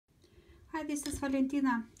Hi, this is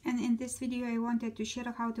Valentina, and in this video I wanted to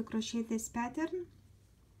share how to crochet this pattern.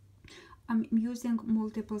 I'm using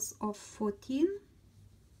multiples of 14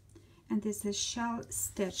 and this is shawl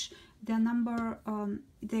stitch. The number,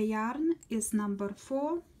 the yarn is number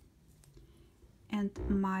 4 and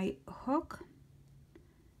my hook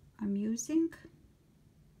I'm using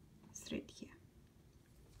is right here.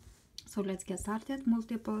 So let's get started.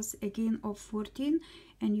 Multiples again of 14,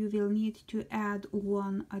 and you will need to add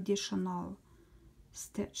one additional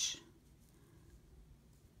stitch.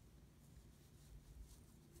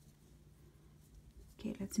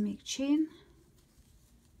 Okay, let's make chain.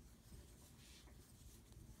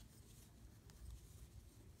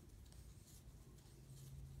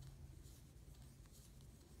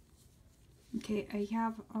 Okay, I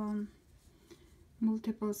have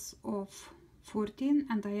multiples of 14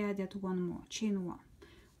 and I added one more, chain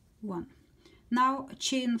one. Now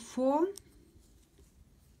chain 4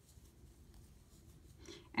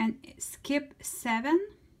 and skip 7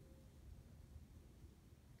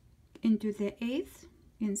 into the 8th,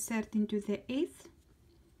 insert into the 8th.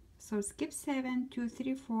 So skip 7, 2,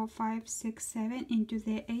 3, 4, 5, 6, 7 into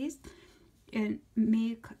the 8th and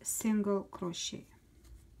make single crochet,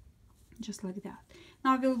 just like that.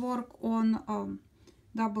 Now we'll work on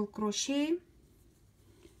double crochet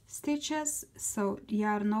stitches. So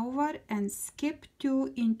yarn over and skip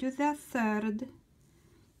 2 into the 3rd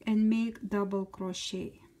and make double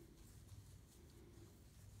crochet.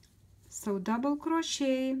 So double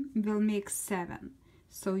crochet will make 7.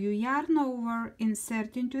 So you yarn over,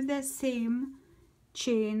 insert into the same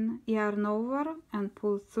chain, yarn over and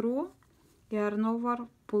pull through, yarn over,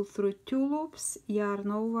 pull through 2 loops,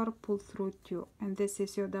 yarn over, pull through 2, and this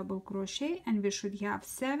is your double crochet. And we should have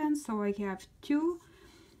 7. So I have 2,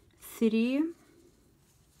 3,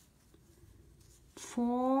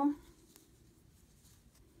 4,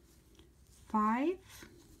 5,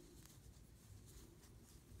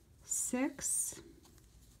 6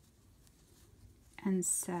 and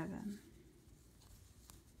 7.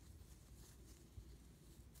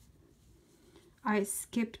 I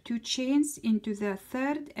skip 2 chains into the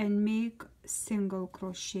 3rd and make single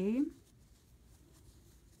crochet.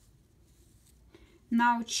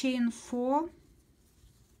 Now chain 4,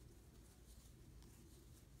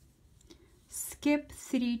 skip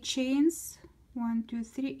 3 chains, 1, 2,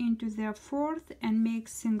 3 into the 4th and make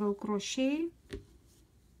single crochet.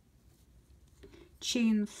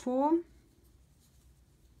 Chain 4,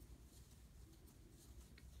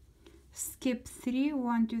 skip 3,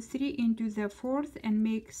 1, 2, 3 into the 4th and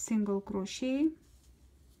make single crochet,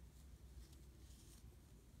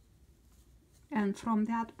 and from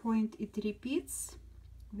that point it repeats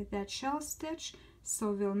with that shawl stitch.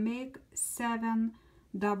 So we'll make 7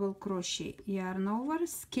 double crochet, yarn over,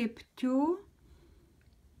 skip 2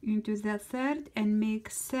 into the 3rd and make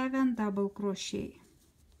 7 double crochet.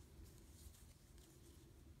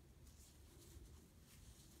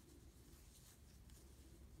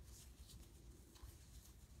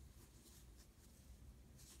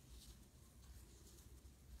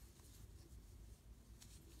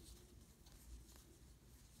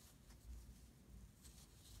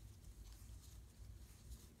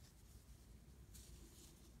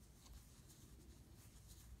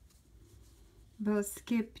 We'll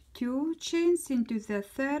skip 2 chains into the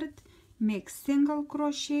 3rd, make single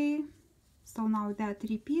crochet. So now that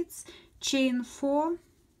repeats. Chain 4,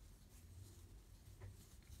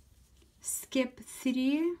 skip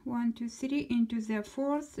 3, 1, 2, 3 into the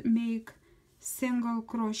 4th, make single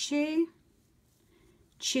crochet.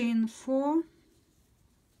 Chain 4,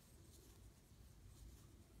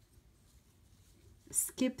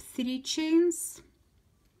 skip 3 chains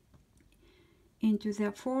into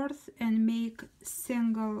the 4th and make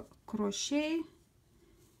single crochet.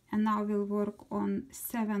 And now we'll work on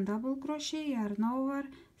 7 double crochet, yarn over,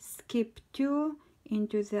 skip 2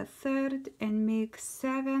 into the 3rd and make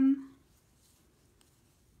 7 .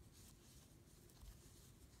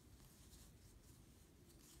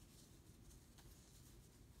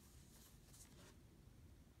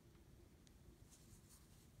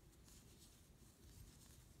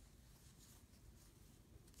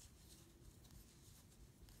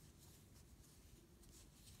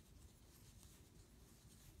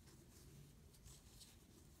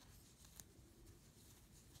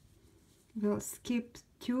 We'll skip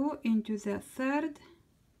 2 into the 3rd,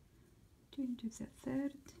 2 into the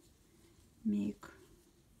 3rd, make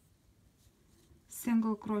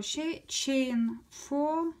single crochet, chain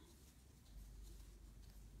 4,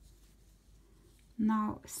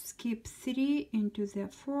 now skip 3 into the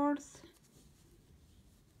 4th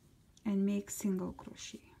and make single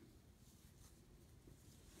crochet.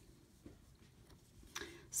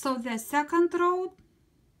 So the second row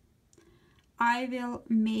I will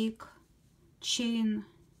make chain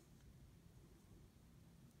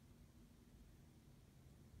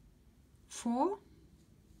 4,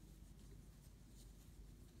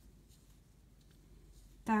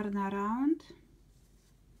 turn around,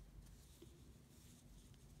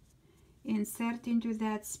 insert into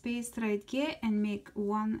that space right here and make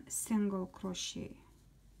 1 single crochet.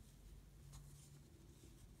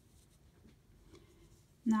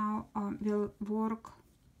 Now we'll work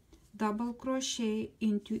double crochet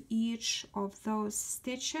into each of those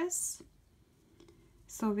stitches.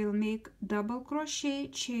 So we'll make double crochet,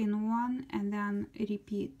 chain 1, and then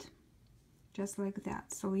repeat just like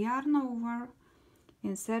that. So yarn over,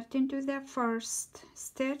 insert into the first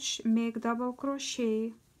stitch, make double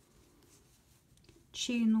crochet,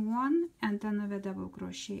 chain 1, and another double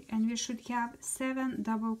crochet, and we should have 7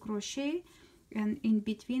 double crochet, and in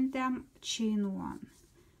between them chain 1.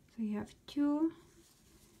 So you have 2,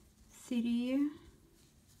 3,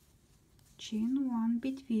 chain 1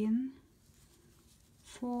 between,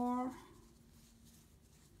 4,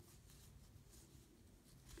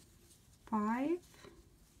 5,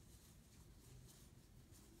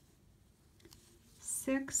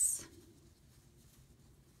 6,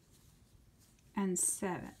 and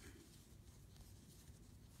 7.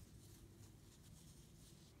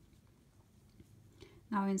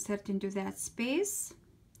 Now insert into that space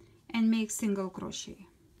and make single crochet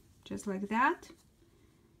just like that,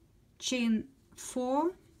 chain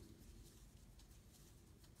 4,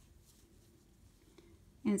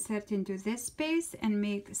 insert into this space and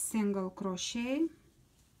make single crochet,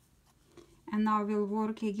 and now we'll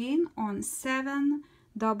work again on 7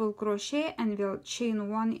 double crochet and we'll chain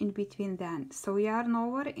 1 in between them. So yarn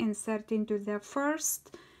over, insert into the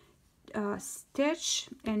first stitch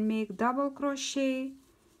and make double crochet,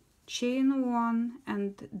 chain 1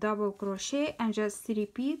 and double crochet, and just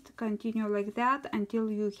repeat, continue like that until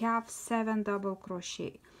you have 7 double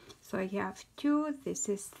crochet. So I have 2, this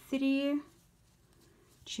is 3,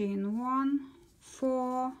 chain 1,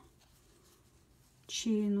 4,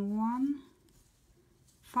 chain 1,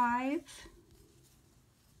 5,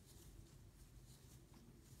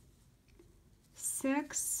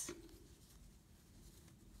 6,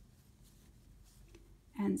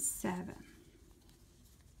 and 7.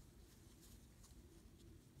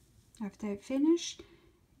 After I finish,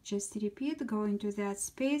 just repeat, go into that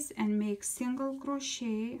space and make single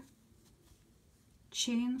crochet,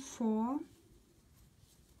 chain 4,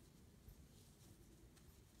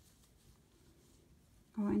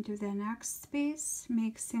 go into the next space,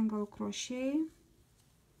 make single crochet,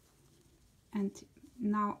 and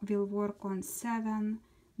now we'll work on 7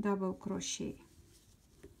 double crochet.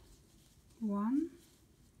 1,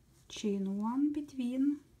 chain 1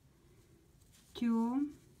 between, 2,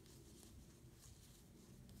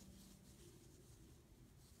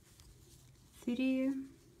 3,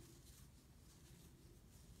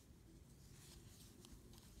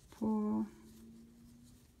 4,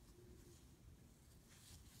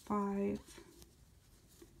 5,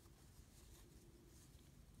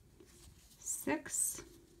 6,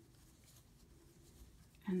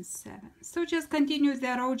 and 7. So just continue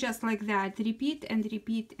the row just like that, repeat and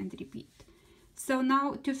repeat and repeat. So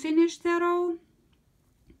now to finish the row,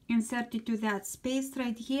 insert it to that space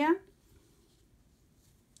right here,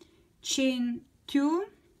 chain 2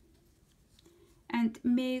 and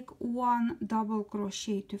make 1 double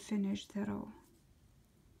crochet to finish the row.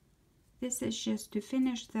 This is just to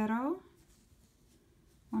finish the row,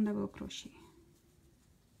 1 double crochet.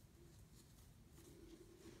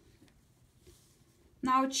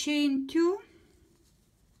 Now chain 2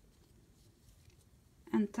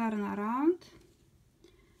 and turn around,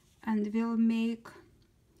 and we'll make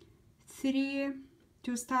 3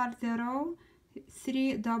 to start the row,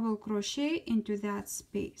 3 double crochet into that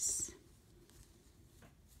space.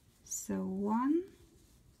 So 1,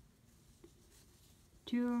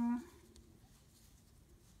 2,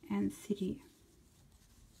 and 3.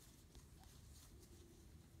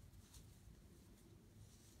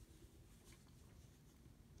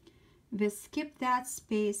 We skip that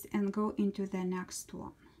space and go into the next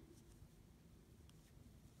one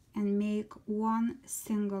and make 1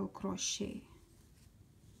 single crochet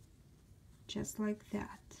just like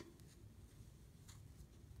that.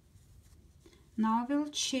 Now we'll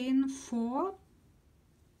chain 4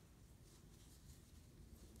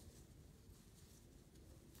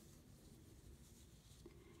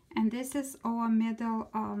 and this is our middle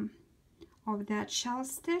of that shell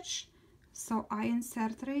stitch. So I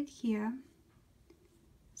insert right here,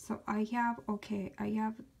 So I have, okay, I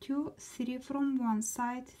have 2, 3 from one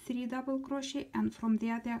side, 3 double crochet, and from the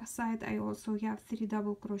other side I also have 3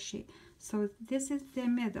 double crochet. So this is the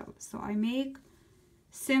middle. So I make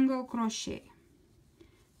single crochet,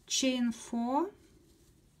 chain 4,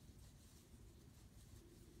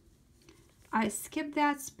 I skip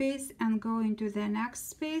that space and go into the next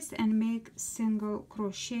space and make single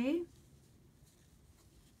crochet,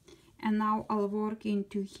 and now I'll work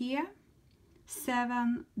into here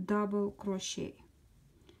 7 double crochet.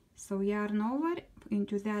 So yarn over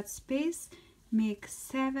into that space, make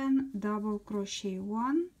 7 double crochet,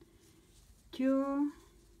 1, 2,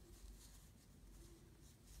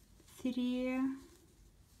 3,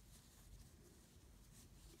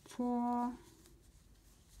 4,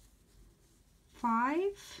 5,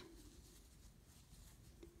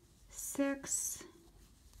 6,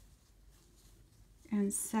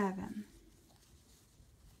 and 7.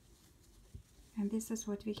 And this is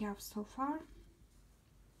what we have so far.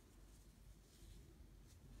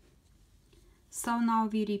 So now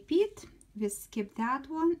we repeat, we skip that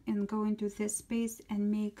one and go into this space and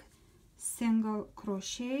make single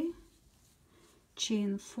crochet,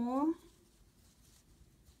 chain 4,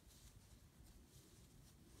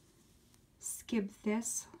 skip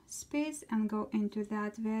this space and go into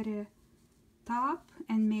that very top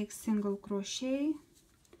and make single crochet,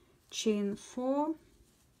 chain 4,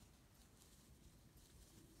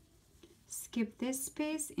 skip this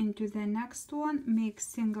space into the next one, make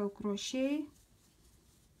single crochet,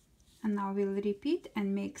 and now we'll repeat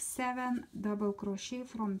and make 7 double crochet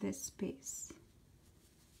from this space.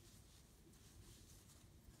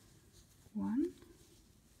 1,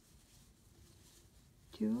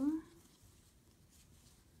 2,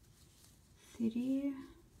 3,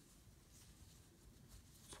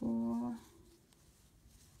 4,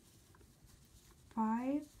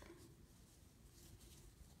 5,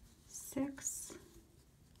 6,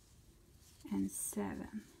 and 7.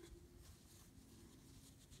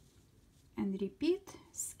 And repeat,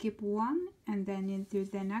 skip 1 and then into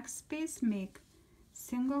the next space make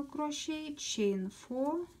single crochet, chain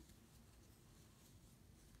 4,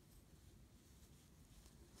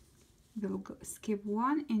 we'll go, skip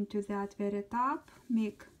 1 into that very top,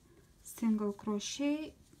 make single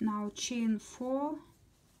crochet, now chain 4,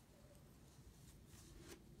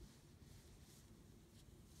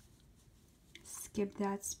 skip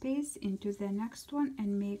that space into the next one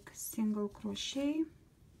and make single crochet,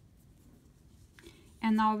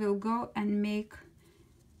 and now we'll go and make,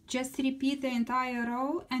 just repeat the entire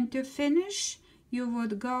row, and to finish you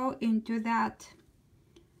would go into that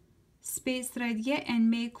space right here and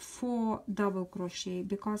make 4 double crochet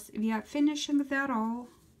because we are finishing the row.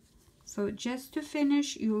 So just to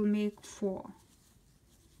finish you'll make 4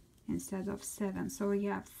 instead of 7. So we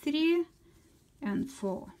have 3 and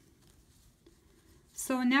 4.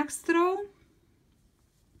 So next row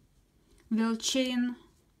we'll chain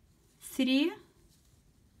 3,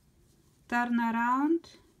 turn around,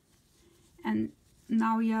 and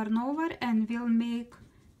now yarn over, and we'll make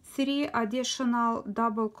 3 additional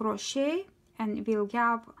double crochet, and we'll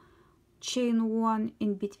have chain 1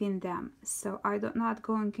 in between them. So I'm not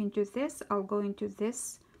going into this, I'll go into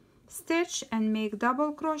this stitch and make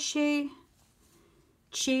double crochet,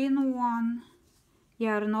 chain 1,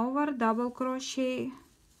 yarn over, double crochet,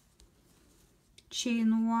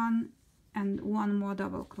 chain 1, and 1 more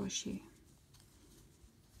double crochet.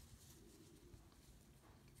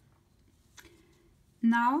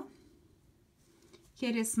 Now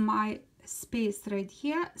here is my space right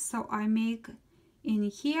here, so I make in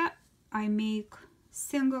here, I make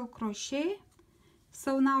single crochet,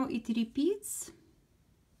 so now it repeats,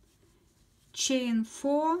 chain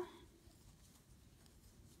 4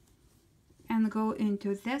 and go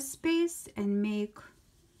into this space and make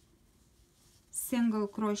single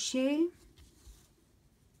crochet,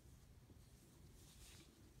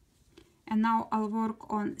 and now I'll work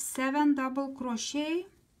on 7 double crochet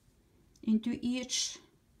into each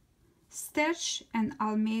stitch, and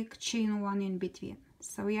I'll make chain 1 in between.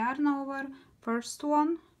 So yarn over, first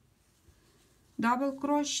one, double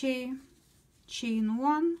crochet, chain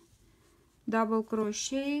 1, double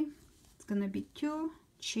crochet, it's gonna be 2,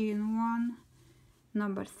 chain 1,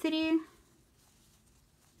 number 3,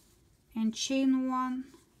 and chain 1,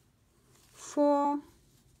 4,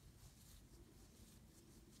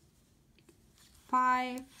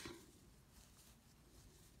 5,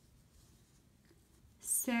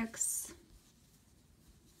 6,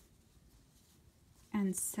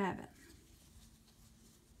 and 7.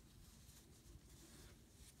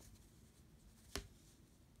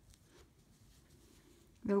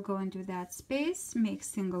 We'll go into that space, make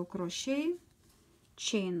single crochet,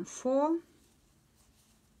 chain 4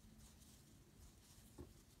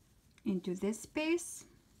 into this space,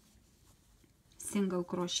 single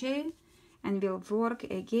crochet, and we'll work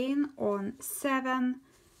again on 7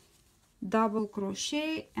 double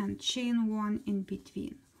crochet and chain 1 in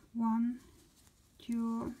between. 1,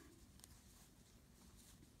 2,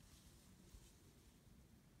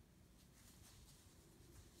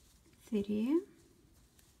 3,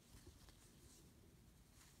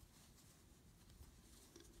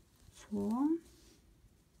 4,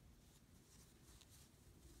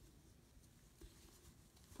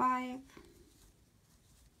 5,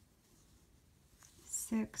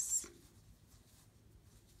 6,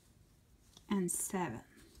 and 7,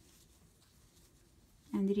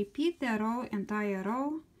 and repeat the row, entire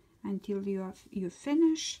row, until you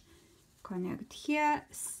finish. Connect here,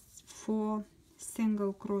 4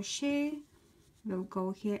 single crochet, we'll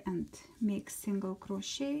go here and make single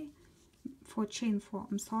crochet for chain 4,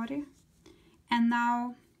 I'm sorry. And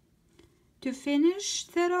now to finish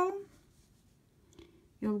the row,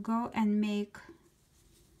 you'll go and make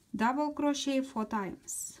double crochet 4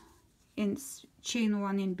 times in chain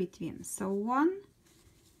 1 in between. So 1,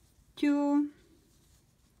 2,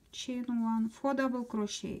 chain 1, 4 double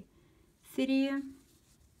crochet, 3,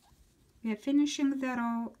 we are finishing the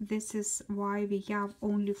row. This is why we have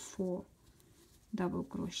only 4 double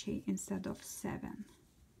crochet instead of 7,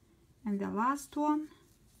 and the last one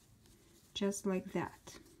just like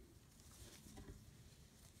that.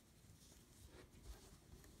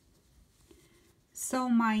 So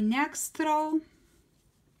my next row,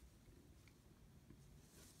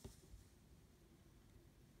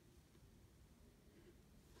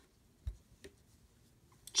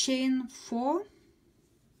 chain 4,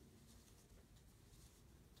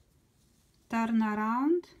 turn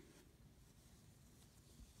around.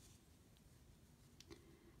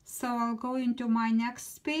 So I'll go into my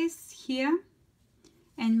next space here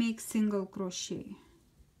and make single crochet.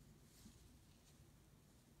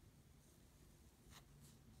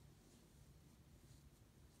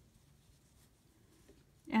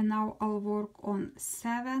 And now I'll work on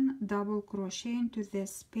 7 double crochet into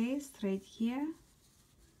this space right here.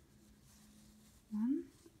 1,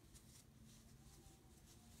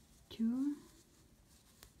 2,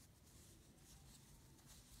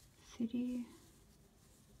 3,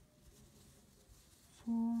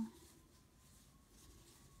 4,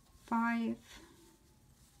 5,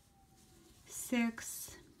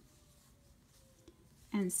 6,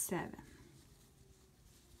 and 7.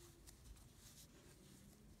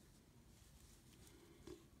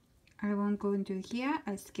 I won't go into here,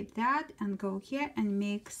 I skip that and go here and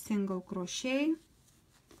make single crochet,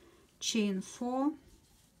 chain 4,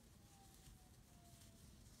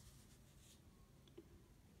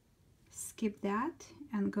 skip that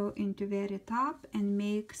and go into very top and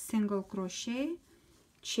make single crochet,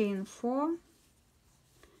 chain 4.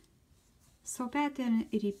 So pattern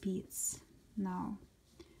repeats. Now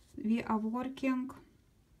we are working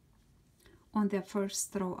on the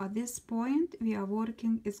first row. At this point we are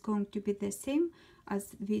working is going to be the same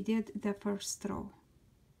as we did the first row.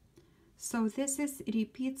 So this is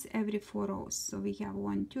repeats every 4 rows. So we have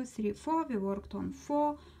 1, 2, 3, 4. We worked on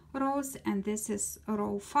 4 rows, and this is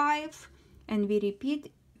row 5, and we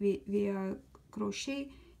repeat. We are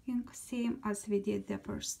crocheting same as we did the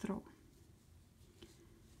first row.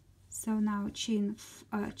 So now chain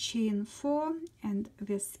 4, and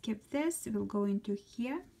we skip this. We'll go into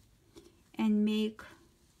here and make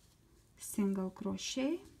single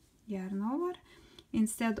crochet, yarn over.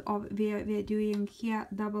 Instead of we're doing here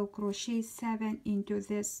double crochet 7 into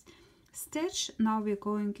this stitch, now we're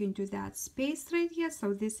going into that space right here.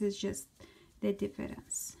 So this is just the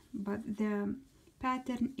difference, but the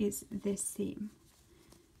pattern is the same.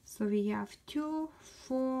 So we have 2,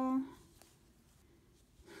 4,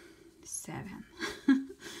 7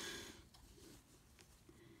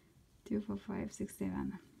 2, 4, 5, 6,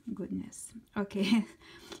 7. Goodness. Okay.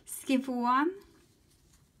 Skip 1,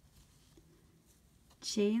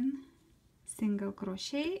 chain, single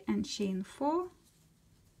crochet, and chain 4.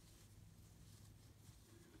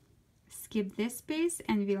 Skip this space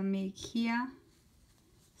and we'll make here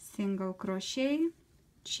single crochet,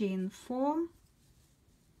 chain 4,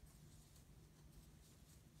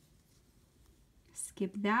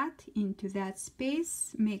 skip that into that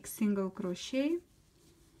space, make single crochet,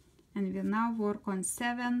 and we'll now work on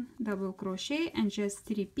 7 double crochet and just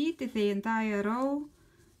repeat the entire row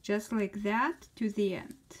just like that to the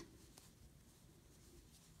end.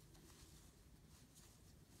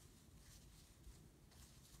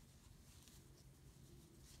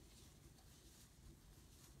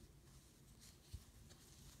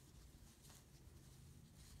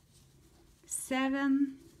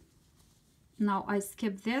 7. Now I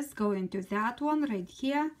skip this, go into that one right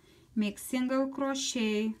here, make single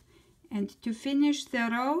crochet, and to finish the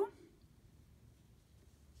row,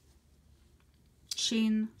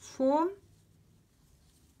 chain 4,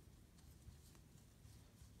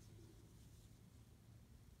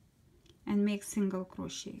 and make single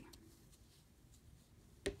crochet.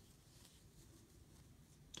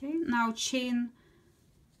 Okay, now chain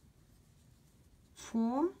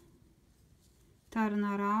 4, turn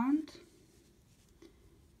around,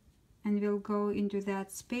 and we'll go into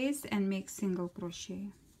that space and make single crochet,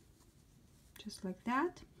 just like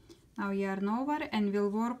that. Now yarn over, and we'll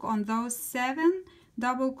work on those 7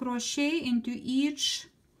 double crochet into each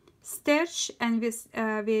stitch, and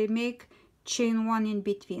we make chain 1 in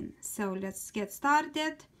between. So let's get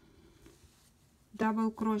started. Double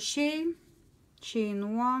crochet,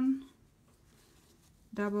 chain 1,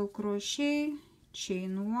 double crochet,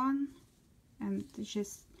 chain 1, and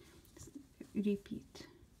just repeat.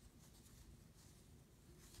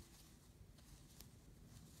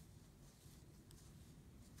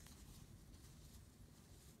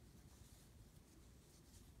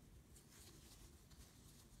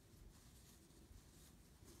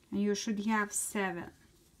 And you should have 7.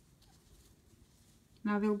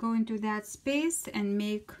 Now we'll go into that space and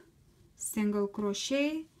make single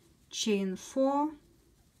crochet, chain 4,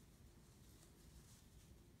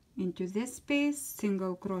 into this space,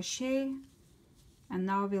 single crochet, and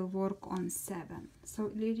now we'll work on 7.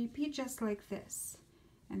 So you repeat just like this,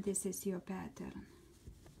 and this is your pattern.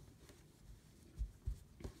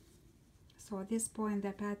 So at this point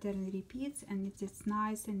the pattern repeats, and it's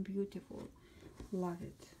nice and beautiful. Love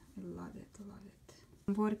it. I love it, love it.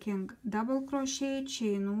 I'm working double crochet,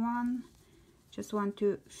 chain 1. Just want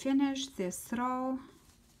to finish this row.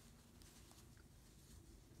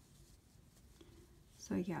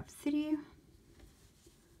 So you have 3,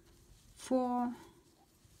 4,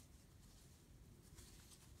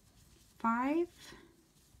 5,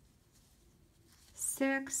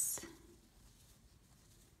 6,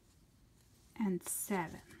 and 7.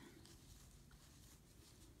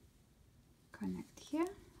 Connect here,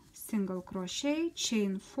 single crochet,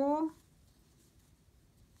 chain 4,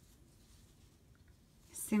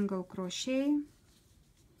 single crochet,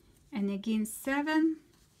 and again 7,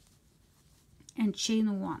 and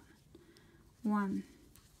chain 1. 1,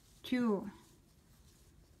 2,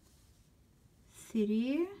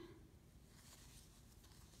 3,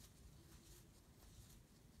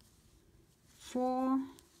 4,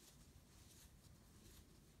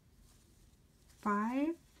 5,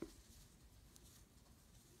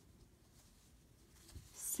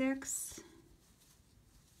 6,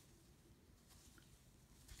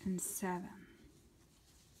 and 7.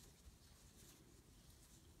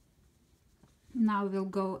 Now we'll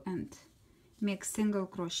go and make single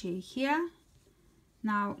crochet here.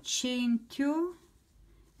 Now chain 2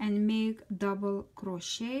 and make double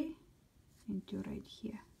crochet into right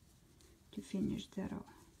here to finish the row.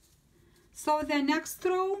 So the next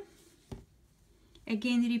row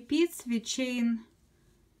again repeats. We chain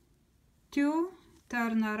 2,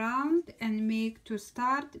 turn around, and make, to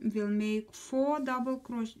start we'll make 4 double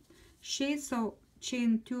crochet. So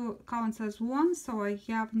chain 2 counts as 1, so I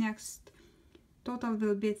have next total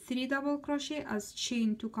will be 3 double crochet, as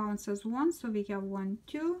chain 2 counts as 1. So we have 1,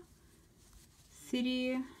 2,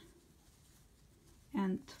 3,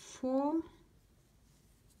 and 4.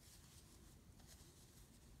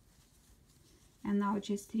 And now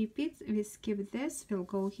just repeat. We skip this, we'll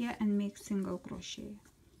go here and make single crochet.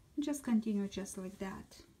 Just continue just like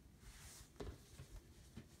that.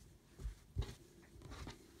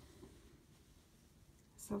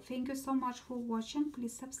 So thank you so much for watching.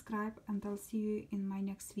 Please subscribe, and I'll see you in my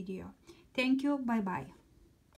next video. Thank you. Bye bye.